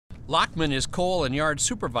Lockman is coal and yard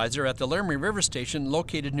supervisor at the Laramie River Station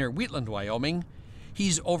located near Wheatland, Wyoming.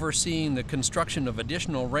 He's overseeing the construction of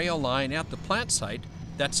additional rail line at the plant site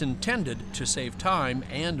that's intended to save time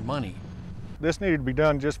and money. This needed to be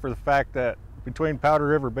done just for the fact that between Powder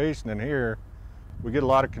River Basin and here, we get a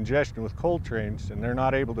lot of congestion with coal trains and they're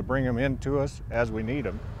not able to bring them into us as we need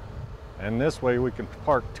them. And this way we can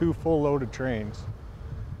park 2 full loaded trains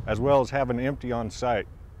as well as have an empty on site.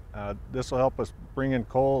 This will help us bring in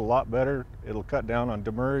coal a lot better. It'll cut down on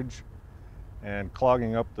demurrage and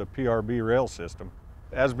clogging up the PRB rail system.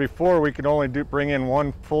 As before, we could only bring in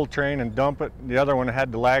 1 full train and dump it. The other one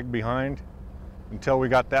had to lag behind until we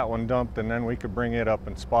got that one dumped, and then we could bring it up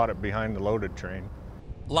and spot it behind the loaded train.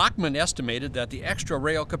 Lockman estimated that the extra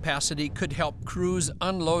rail capacity could help crews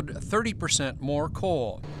unload 30% more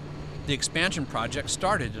coal. The expansion project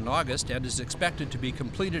started in August and is expected to be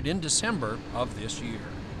completed in December of this year.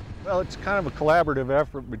 Well, it's kind of a collaborative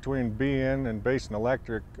effort between BN and Basin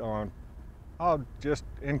Electric on just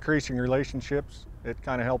increasing relationships. It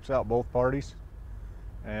kind of helps out both parties,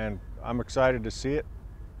 and I'm excited to see it.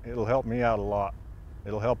 It'll help me out a lot.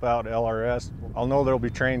 It'll help out LRS. I'll know there'll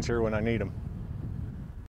be trains here when I need them.